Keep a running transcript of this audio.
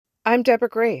I'm Deborah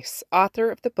Grace,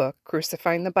 author of the book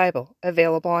Crucifying the Bible,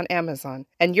 available on Amazon,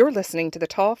 and you're listening to the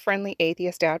Tall, Friendly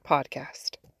Atheist Dad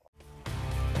podcast.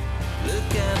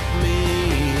 Look at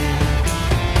me,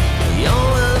 you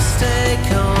always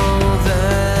take all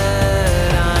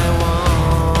that I want.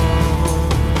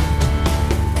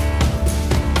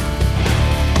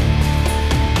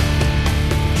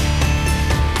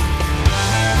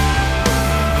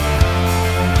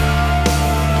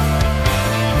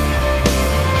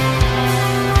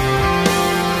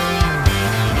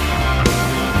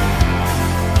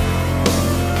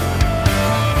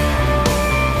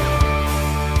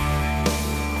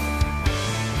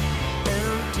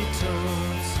 Empty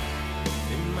tones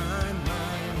in my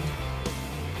mind.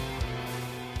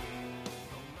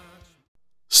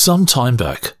 Some time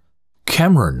back,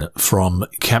 Cameron from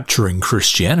Capturing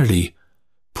Christianity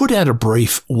put out a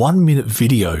brief 1-minute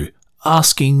video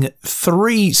asking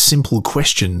 3 simple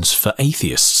questions for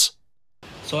atheists.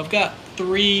 So I've got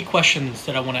 3 questions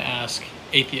that I want to ask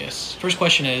atheists. First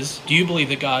question is, do you believe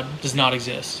that God does not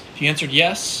exist? If you answered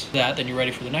yes to that, then you're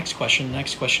ready for the next question. The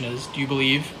next question is, do you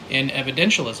believe in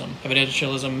evidentialism?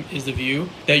 Evidentialism is the view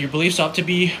that your beliefs ought to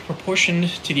be proportioned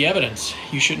to the evidence.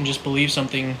 You shouldn't just believe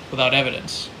something without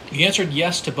evidence. If you answered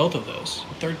yes to both of those,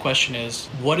 the third question is,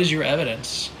 what is your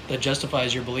evidence that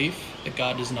justifies your belief that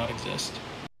God does not exist?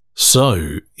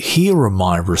 So, here are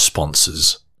my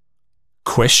responses.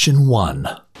 Question 1.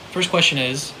 First question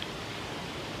is,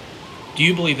 do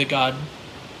you believe that God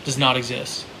does not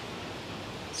exist?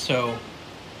 So,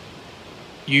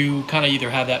 you kind of either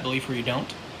have that belief or you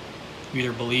don't. You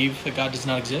either believe that God does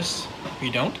not exist or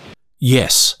you don't.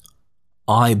 Yes,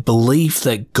 I believe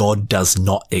that God does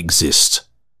not exist.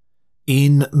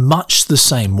 In much the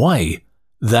same way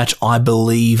that I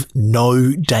believe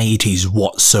no deities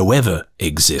whatsoever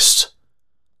exist.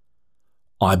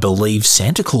 I believe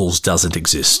Santa Claus doesn't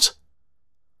exist.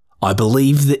 I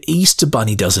believe the Easter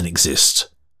Bunny doesn't exist.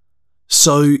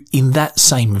 So, in that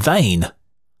same vein,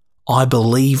 I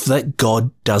believe that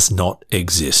God does not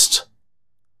exist.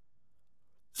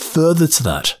 Further to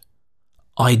that,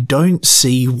 I don't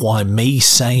see why me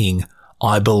saying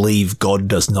I believe God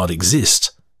does not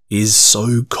exist is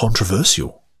so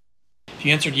controversial. If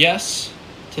you answered yes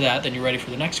to that, then you're ready for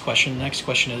the next question. The next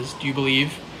question is, do you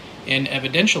believe in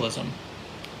evidentialism?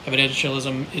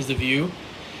 Evidentialism is the view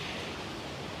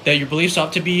that your beliefs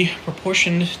ought to be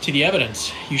proportioned to the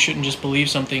evidence. You shouldn't just believe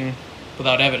something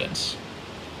without evidence.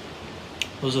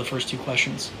 Those are the first 2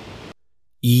 questions.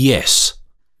 Yes,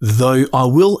 though I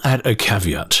will add a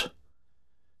caveat.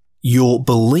 Your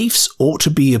beliefs ought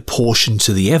to be apportioned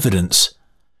to the evidence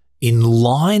in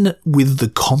line with the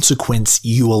consequence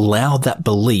you allow that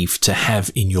belief to have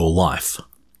in your life.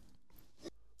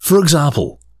 For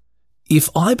example, if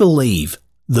I believe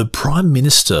the Prime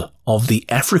Minister of the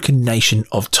African nation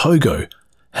of Togo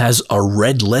has a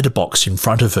red letterbox in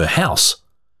front of her house,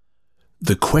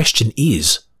 the question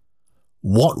is,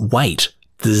 what weight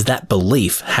does that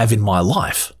belief have in my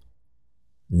life?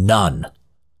 None.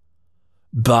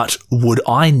 But would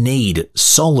I need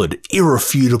solid,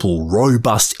 irrefutable,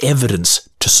 robust evidence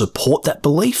to support that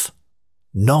belief?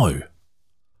 No.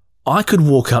 I could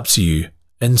walk up to you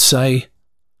and say,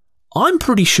 I'm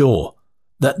pretty sure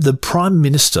that the Prime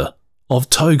Minister of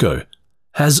Togo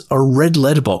has a red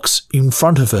letterbox in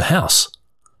front of her house.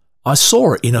 I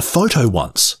saw it in a photo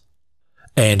once.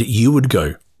 And you would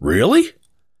go, really?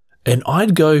 And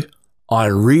I'd go, I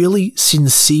really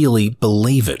sincerely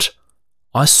believe it.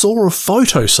 I saw a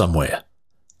photo somewhere.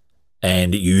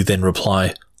 And you then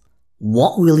reply,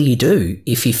 What will you do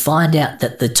if you find out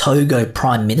that the Togo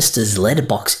Prime Minister's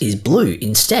letterbox is blue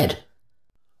instead?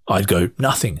 I'd go,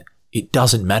 nothing. It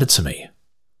doesn't matter to me.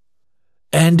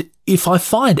 And if I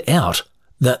find out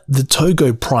that the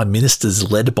Togo Prime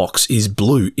Minister's letterbox is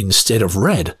blue instead of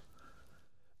red,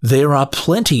 there are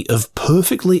plenty of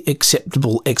perfectly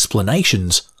acceptable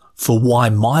explanations for why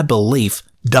my belief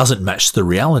doesn't match the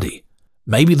reality.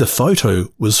 Maybe the photo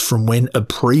was from when a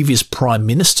previous Prime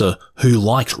Minister who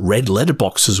liked red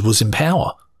letterboxes was in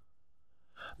power.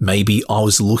 Maybe I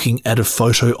was looking at a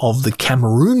photo of the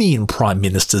Cameroonian Prime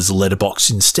Minister's letterbox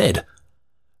instead,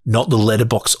 not the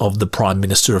letterbox of the Prime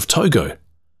Minister of Togo.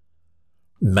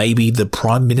 Maybe the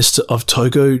Prime Minister of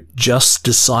Togo just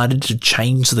decided to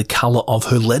change the colour of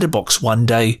her letterbox one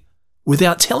day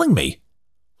without telling me.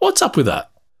 What's up with that?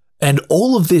 And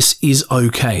all of this is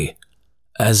okay,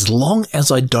 as long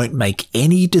as I don't make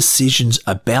any decisions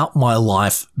about my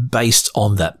life based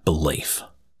on that belief.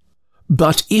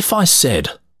 But if I said,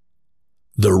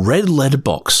 the red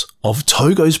letterbox of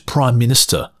Togo's Prime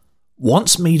Minister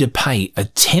wants me to pay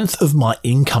 1/10 of my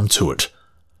income to it,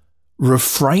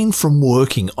 refrain from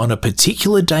working on a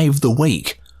particular day of the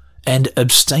week, and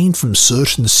abstain from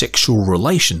certain sexual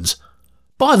relations,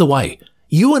 by the way,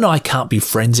 you and I can't be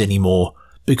friends anymore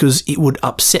because it would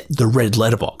upset the red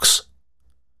letterbox.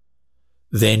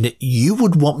 Then you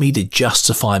would want me to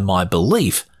justify my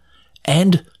belief,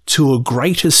 and to a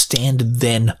greater standard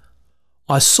than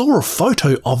I saw a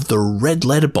photo of the red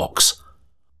letterbox.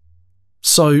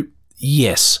 So,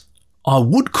 yes, I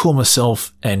would call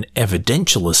myself an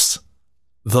evidentialist,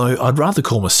 though I'd rather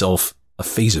call myself a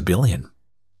feasibilian.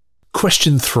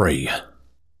 Question 3.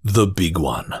 The big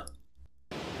one.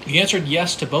 You answered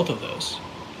yes to both of those.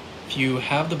 If you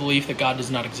have the belief that God does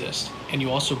not exist, and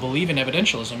you also believe in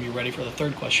evidentialism, you're ready for the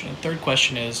third question. And the third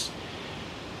question is,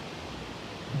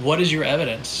 what is your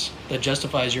evidence that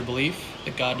justifies your belief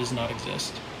that God does not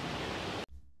exist?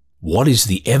 What is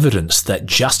the evidence that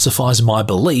justifies my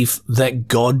belief that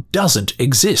God doesn't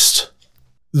exist?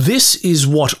 This is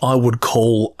what I would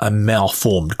call a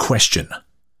malformed question,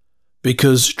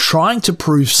 because trying to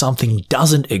prove something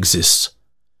doesn't exist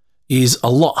is a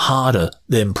lot harder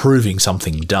than proving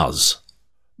something does.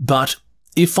 But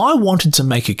if I wanted to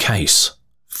make a case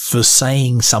for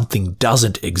saying something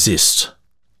doesn't exist,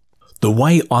 the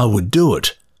way I would do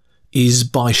it is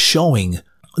by showing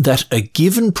that a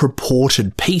given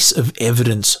purported piece of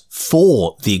evidence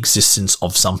for the existence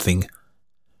of something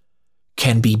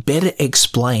can be better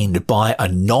explained by a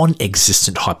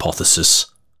non-existent hypothesis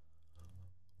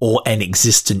or an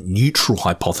existent neutral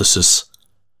hypothesis,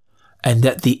 and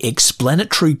that the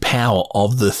explanatory power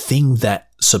of the thing that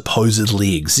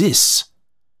supposedly exists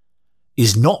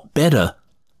is not better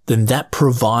than that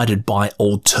provided by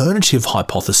alternative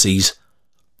hypotheses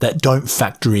that don't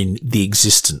factor in the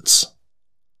existence,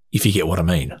 if you get what I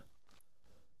mean.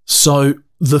 So,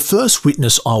 the first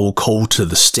witness I will call to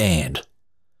the stand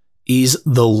is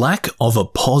the lack of a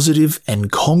positive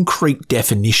and concrete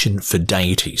definition for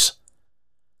deities.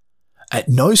 At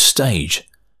no stage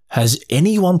has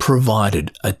anyone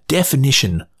provided a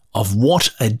definition of what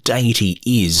a deity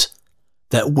is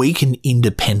that we can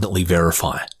independently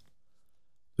verify.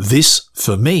 This,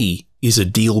 for me, is a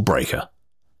deal breaker,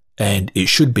 and it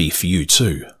should be for you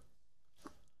too.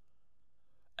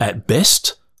 At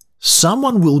best,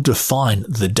 someone will define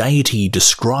the deity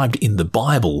described in the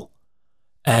Bible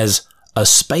as a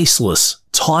spaceless,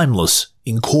 timeless,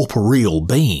 incorporeal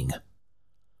being.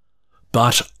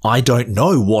 But I don't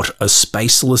know what a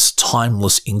spaceless,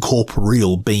 timeless,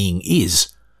 incorporeal being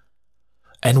is,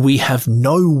 and we have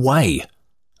no way,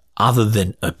 other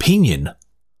than opinion,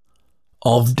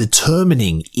 of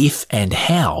determining if and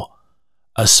how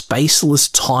a spaceless,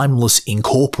 timeless,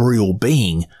 incorporeal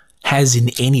being has in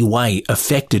any way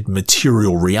affected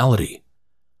material reality.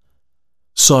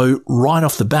 So, right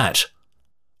off the bat,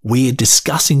 we are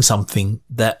discussing something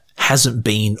that hasn't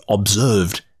been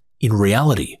observed in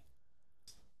reality.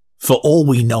 For all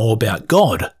we know about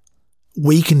God,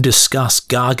 we can discuss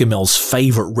Gargamel's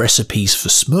favourite recipes for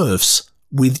Smurfs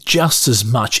with just as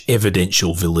much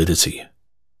evidential validity.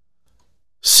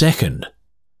 Second,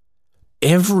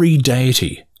 every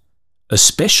deity,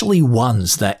 especially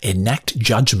ones that enact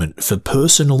judgment for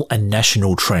personal and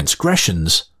national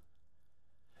transgressions,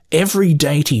 every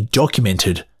deity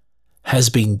documented has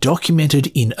been documented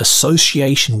in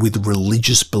association with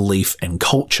religious belief and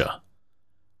culture,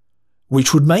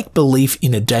 which would make belief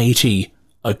in a deity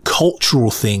a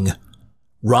cultural thing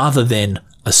rather than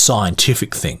a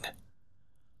scientific thing.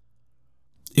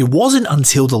 It wasn't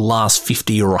until the last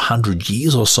 50 or 100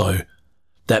 years or so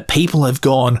that people have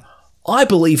gone, I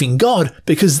believe in God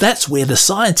because that's where the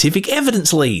scientific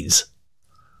evidence leads.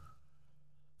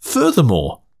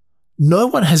 Furthermore, no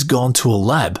one has gone to a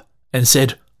lab and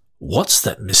said, what's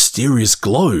that mysterious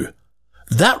glow?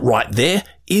 That right there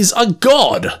is a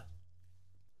god!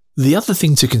 The other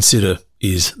thing to consider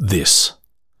is this.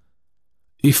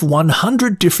 If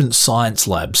 100 different science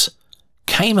labs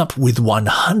came up with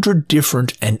 100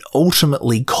 different and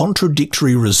ultimately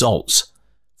contradictory results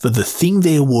for the thing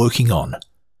they're working on,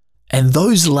 and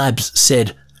those labs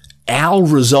said, our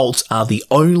results are the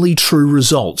only true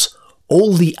results,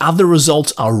 all the other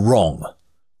results are wrong,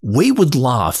 we would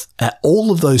laugh at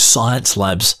all of those science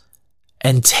labs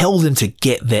and tell them to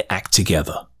get their act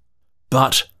together.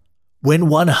 But when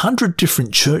 100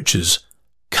 different churches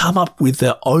come up with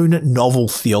their own novel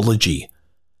theology,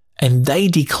 and they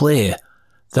declare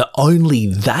that only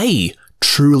they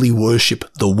truly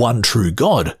worship the one true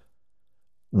God,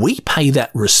 we pay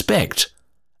that respect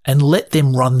and let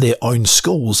them run their own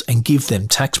schools and give them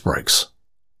tax breaks.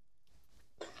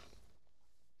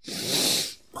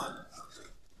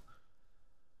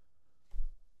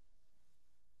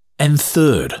 And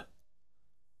third,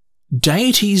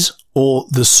 deities or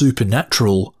the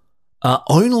supernatural are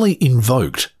only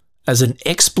invoked as an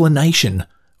explanation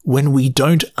when we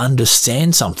don't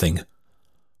understand something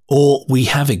or we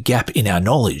have a gap in our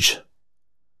knowledge.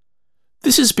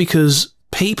 This is because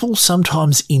people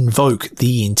sometimes invoke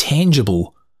the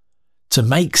intangible to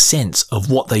make sense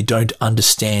of what they don't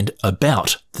understand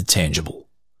about the tangible.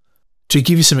 To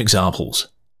give you some examples,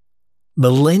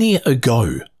 millennia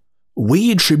ago,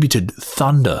 we attributed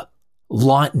thunder,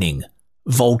 lightning,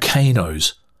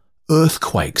 volcanoes,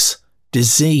 earthquakes,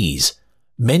 disease,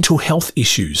 mental health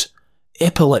issues,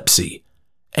 epilepsy,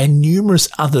 and numerous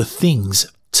other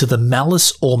things to the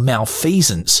malice or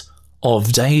malfeasance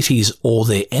of deities or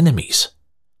their enemies.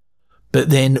 But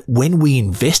then when we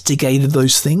investigated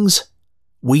those things,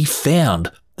 we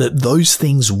found that those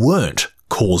things weren't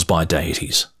caused by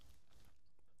deities.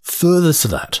 Further to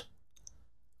that,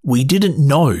 we didn't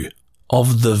know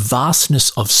of the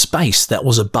vastness of space that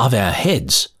was above our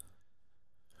heads.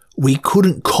 We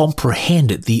couldn't comprehend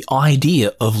the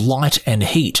idea of light and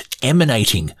heat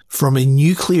emanating from a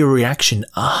nuclear reaction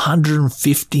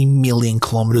 150 million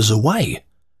kilometers away.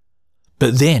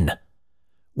 But then,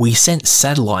 we sent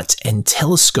satellites and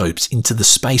telescopes into the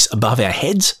space above our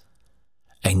heads,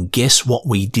 and guess what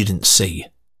we didn't see?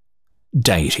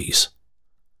 Deities.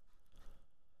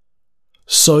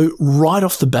 So right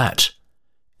off the bat,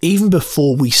 even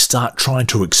before we start trying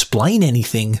to explain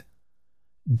anything,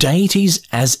 deities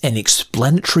as an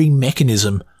explanatory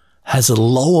mechanism has a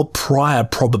lower prior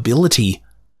probability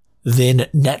than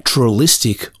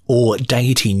naturalistic or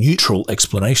deity-neutral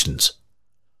explanations.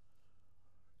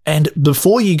 And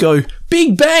before you go,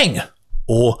 Big Bang,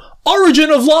 or Origin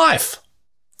of Life,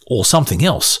 or something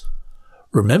else,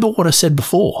 remember what I said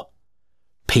before.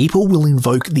 People will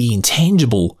invoke the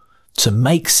intangible to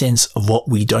make sense of what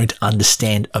we don't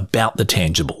understand about the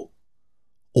tangible.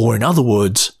 Or in other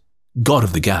words, God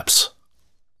of the gaps.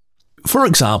 For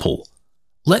example,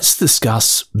 let's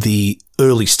discuss the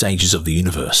early stages of the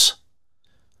universe.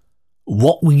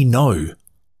 What we know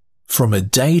from a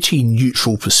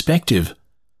deity-neutral perspective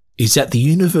is that the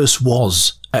universe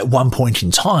was, at one point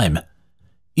in time,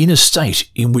 in a state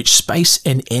in which space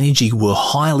and energy were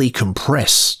highly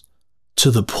compressed to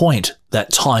the point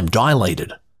that time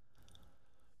dilated.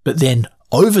 But then,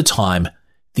 over time,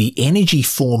 the energy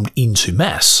formed into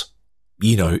mass,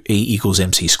 E equals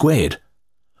mc squared.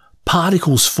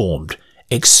 Particles formed,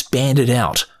 expanded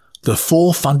out, the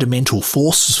four fundamental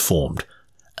forces formed,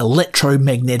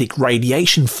 electromagnetic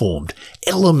radiation formed,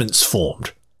 elements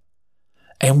formed.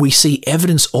 And we see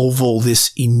evidence of all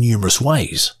this in numerous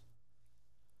ways.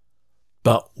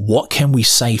 But what can we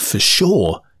say for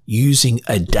sure using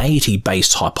a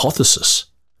deity-based hypothesis?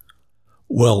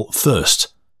 Well,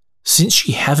 first, since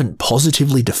you haven't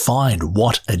positively defined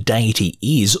what a deity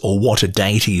is or what a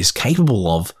deity is capable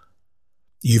of,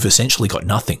 you've essentially got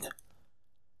nothing.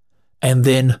 And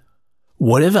then,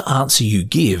 whatever answer you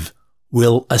give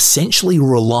will essentially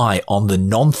rely on the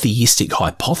non-theistic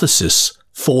hypothesis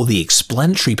for the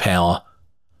explanatory power,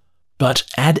 but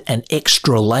add an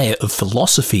extra layer of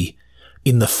philosophy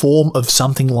in the form of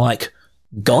something like,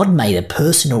 God made a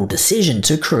personal decision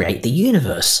to create the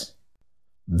universe.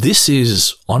 This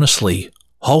is, honestly,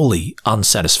 wholly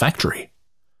unsatisfactory.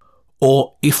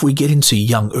 Or if we get into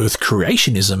young Earth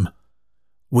creationism,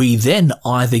 we then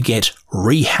either get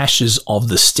rehashes of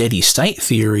the steady state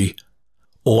theory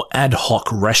or ad hoc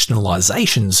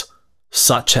rationalizations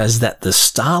such as that the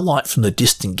starlight from the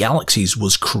distant galaxies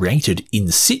was created in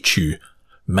situ,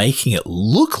 making it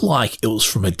look like it was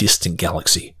from a distant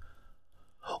galaxy,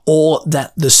 or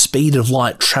that the speed of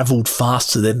light travelled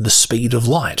faster than the speed of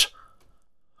light,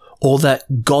 or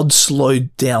that God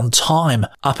slowed down time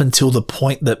up until the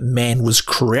point that man was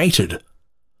created,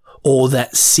 or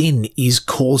that sin is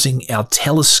causing our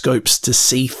telescopes to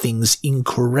see things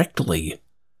incorrectly.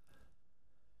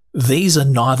 These are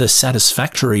neither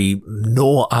satisfactory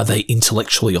nor are they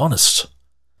intellectually honest.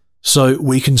 So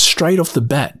we can straight off the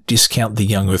bat discount the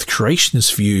young Earth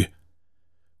creationist view,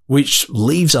 which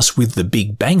leaves us with the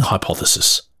Big Bang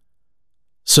hypothesis.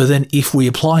 So then if we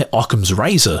apply Occam's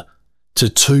razor to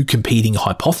two competing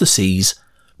hypotheses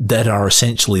that are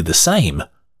essentially the same,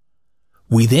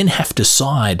 we then have to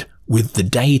side with the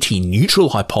deity-neutral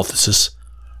hypothesis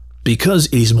because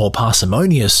it is more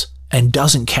parsimonious and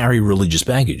doesn't carry religious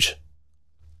baggage.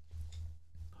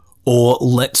 Or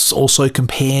let's also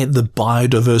compare the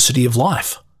biodiversity of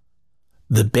life.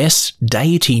 The best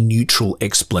deity-neutral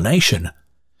explanation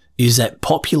is that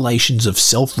populations of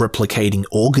self-replicating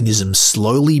organisms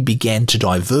slowly began to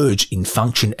diverge in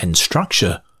function and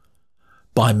structure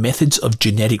by methods of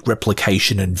genetic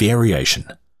replication and variation.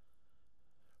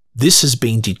 This has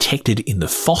been detected in the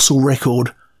fossil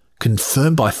record,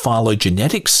 confirmed by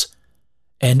phylogenetics,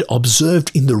 and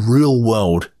observed in the real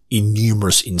world in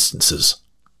numerous instances.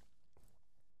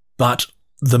 But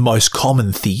the most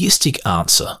common theistic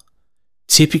answer,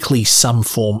 typically some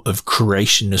form of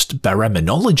creationist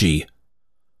baraminology,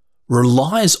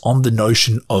 relies on the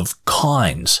notion of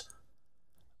kinds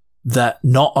that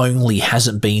not only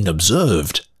hasn't been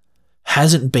observed,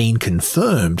 hasn't been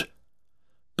confirmed,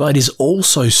 but is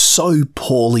also so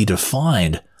poorly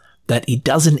defined that it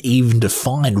doesn't even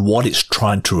define what it's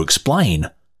trying to explain,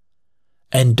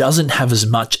 and doesn't have as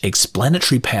much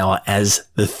explanatory power as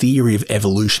the theory of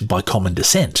evolution by common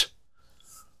descent.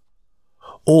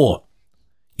 Or,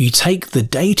 you take the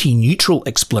deity-neutral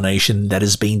explanation that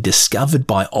has been discovered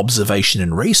by observation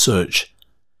and research,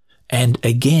 and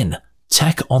again,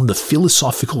 tack on the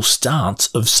philosophical stance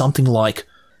of something like,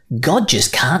 God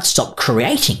just can't stop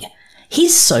creating.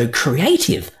 He's so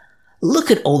creative. Look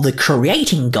at all the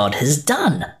creating God has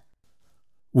done.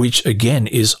 which again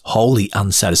is wholly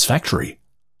unsatisfactory.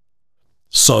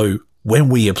 So when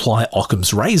we apply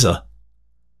Occam's razor,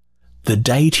 the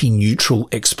deity-neutral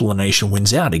explanation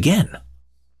wins out again.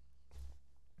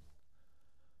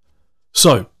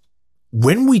 So,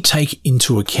 when we take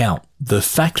into account the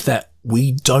fact that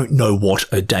we don't know what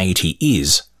a deity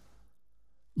is,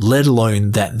 let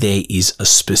alone that there is a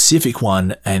specific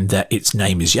one and that its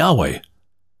name is Yahweh,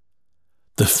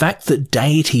 the fact that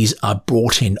deities are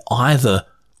brought in either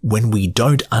when we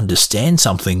don't understand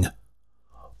something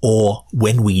or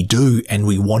when we do and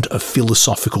we want a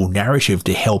philosophical narrative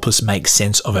to help us make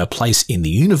sense of our place in the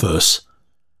universe,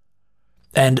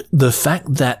 and the fact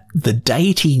that the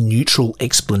deity-neutral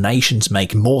explanations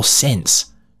make more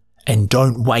sense and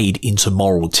don't wade into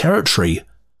moral territory,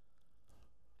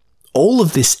 all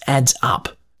of this adds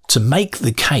up to make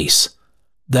the case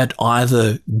that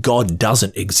either God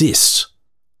doesn't exist,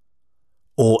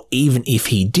 or even if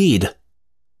he did,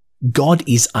 God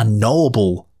is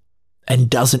unknowable and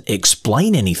doesn't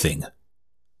explain anything,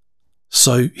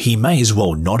 so he may as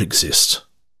well not exist.